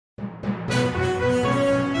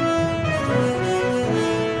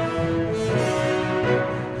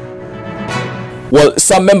Well,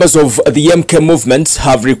 some members of the MK movement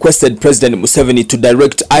have requested President Museveni to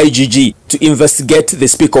direct IGG to investigate the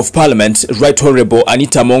Speaker of Parliament, Right Honourable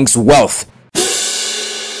Anita Among's wealth.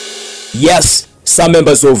 Yes, some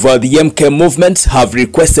members of the MK movement have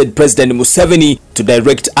requested President Museveni to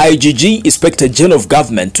direct IGG, Inspector General of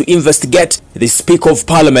Government, to investigate the Speaker of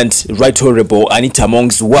Parliament, Right Honourable Anita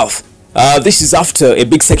Among's wealth. This is after a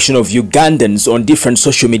big section of Ugandans on different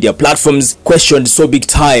social media platforms questioned so big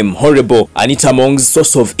time Honourable Anita Among's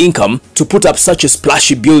source of income to put up such a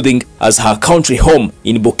splashy building as her country home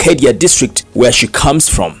in Bukedia district where she comes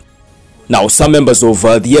from. Now, some members of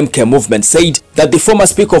the MK movement said that the former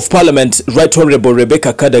Speaker of Parliament, Right Honourable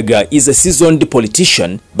Rebecca Kadaga, is a seasoned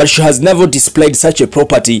politician, but she has never displayed such a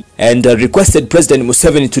property, and requested President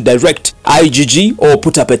Museveni to direct IGG or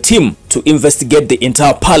put up a team to investigate the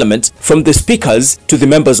entire Parliament, from the speakers to the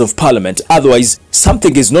members of Parliament. Otherwise,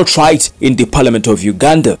 something is not right in the Parliament of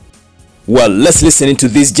Uganda. Well, let's listen into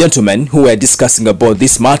these gentlemen who were discussing about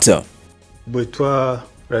this matter.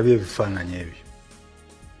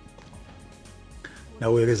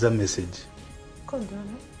 Naweereza message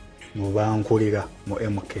mubankulira mu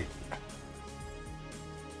MK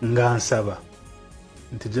nga nsaba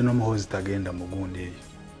nti General Muhoozi tagenda mugundi eyo,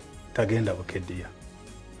 tagenda Bukedia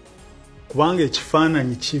kubanga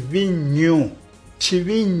ekifaananyi kibi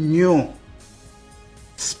nnyo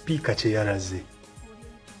speaker kye yalaze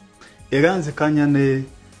era nzikanya ne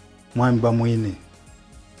mwami Bamwine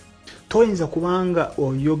toyinza kubanga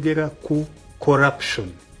oyogera ku corruption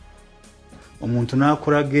omuntu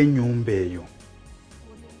nakolaga ennyumba eyo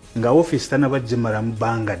nga office tanabajjemala mu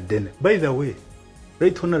bbanga ddene. By the way,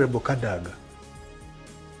 Right Honourable Kadaga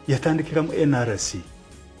yatandikira mu NRC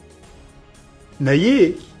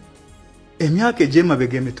naye emyaka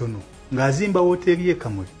egy'emabega emitono ng'azimba hoteeri ye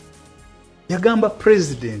Kamuli yagamba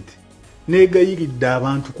president neegayiridde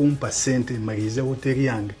abantu kumpa ssente malirize hoteeri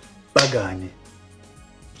yange bagaanye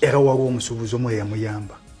era waliwo omusuubuzi omu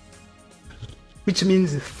eyamuyamba, which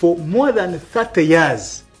means for more than 30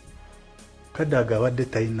 years Kadaga abadde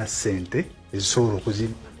talina ssente ezisobola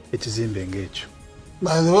okuzimba ekizimbe ng'ekyo.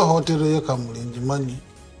 By the way, hotel ye Kamuli ngimanyi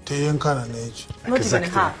teyenkana n'ekyo.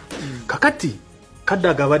 Kakati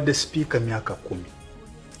Kadaga abadde speaker myaka 10,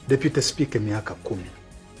 deputy speaker myaka 10,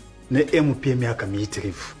 ne MP myaka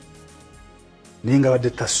miyitirivu, naye nga abadde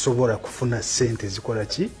tasobola kufuna ssente zikola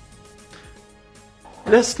ki.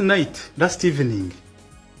 Last evening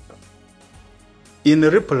in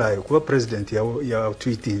reply kuba president ya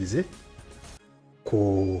tweetinze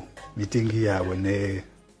ku meeting yawe ne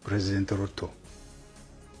President Ruto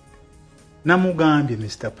namugambye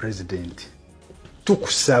Mr. President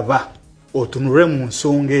tukusaba otunure mu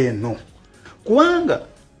nsonga eno kubanga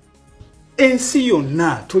ensi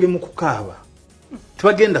yonna tuli mu kukaaba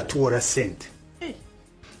tubagenda tuwola ssente,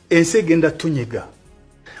 ensi egenda tunyiga,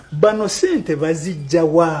 bano ssente bazijja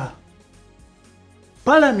wa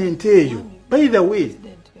Parliament eyo. By the way,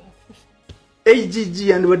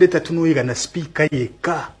 AGG and Wadeta Tunuiga na speaker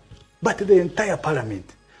yeka, but the entire Parliament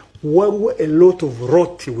were a lot of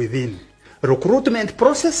rot within. Recruitment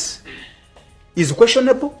process is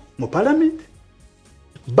questionable in Parliament.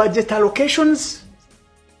 Budget allocations,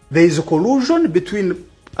 there is a collusion between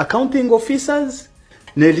accounting officers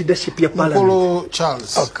and leadership of Parliament.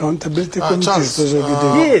 Charles. Accountability Charles.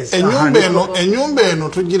 Yes. Enyumba eno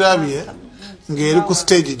tugirabye ngeri ku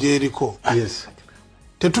stage jeriko. Yes.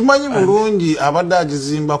 Tetumanyi bulungi abadde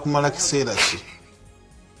agizimba kumala kiseera ki.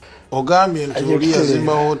 Ogambye nti oli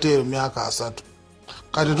yazimba hotel myaka 3.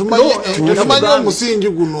 Kati tumanyi omusingi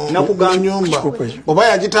guno n'enyumba oba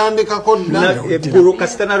yagitandikako eggulu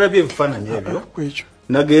kasita nalabye ebifaananyi ebyo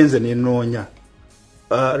nagenze nenoonya.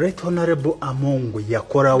 Right Honourable Among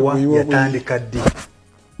yakorawa yatandika ddi?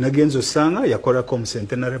 Nagenze osanga yakorako mu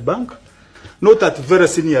Centenary Bank, not at very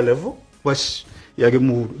senior level, but yali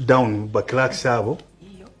mu down baclerks abo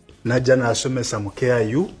najja n'asomesa mu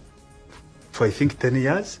KIU for I think 10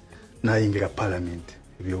 years n'ayingira Parliament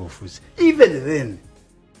ebyobufuzi. Even then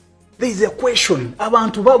there is a question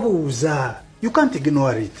abantu babuuza, you can't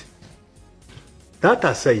ignore it. That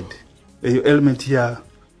aside, element ya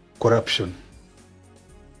corruption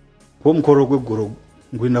omukoro gw'eggulu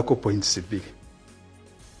ngwinako points big.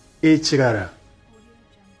 Ekirala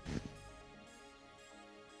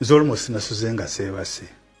nze almost nasuze nga seebase.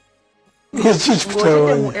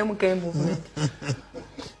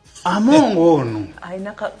 Among ono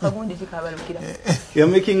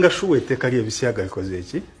yamakinga sure etteka ly'ebisyaga likoze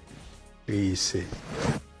eki liise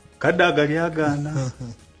Kadaga lyagaana.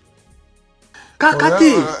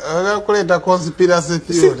 Kakati kuleta conspiracy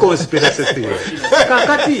theory. Si conspiracy theory.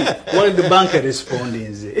 Kakati World Bank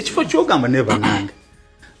responding ekifo kyogamba never nange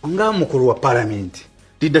nga mukuru wa parliament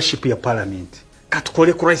leadership ya parliament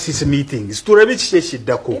katukole crisis meetings turabe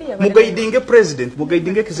kisheshidako mugaidinge president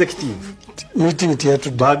mugaidinge executive meeting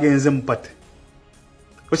tiatu bagenze mpate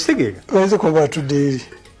okitegeka weze kuba today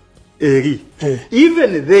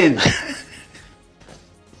even then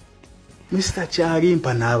Mr.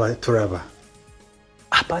 Charimpa naba turaba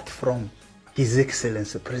apart from his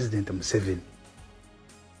excellency President Museveni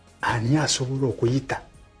ani asobola okuyita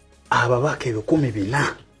ababaka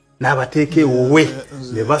 14 n'abateeke wowe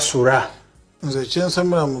ne basura nze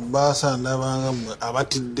kyensomera mu baasa ndabanga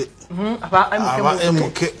abatidde aba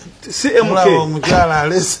MK si MK omukyala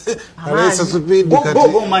alese speed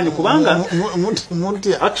bo manyi kubanga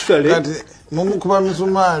munti actually kati mumukuba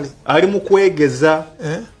misumali ali mukwegeza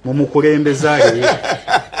mumukulembeza ye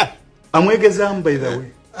amwegeza by the way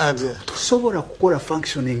tusobola kukola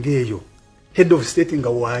functioning eyo head of state nga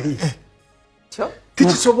wali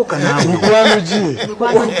tikisoboka nawe mukwano je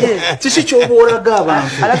kiki kyoboolaga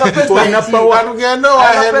abantu tolina power lugendo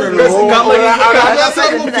wa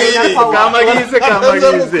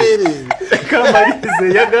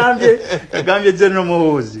kamalize yagambye General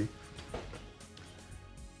Muhoozi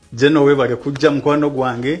General webale kujja mukwano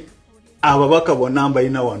gwange ababaka bonna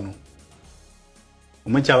mbalina wano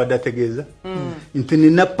omucha abadategeeza nti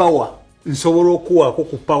nina power nsobola okuwaako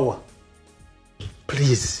ku power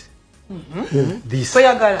please this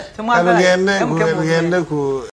koyagala temwagala ngende ku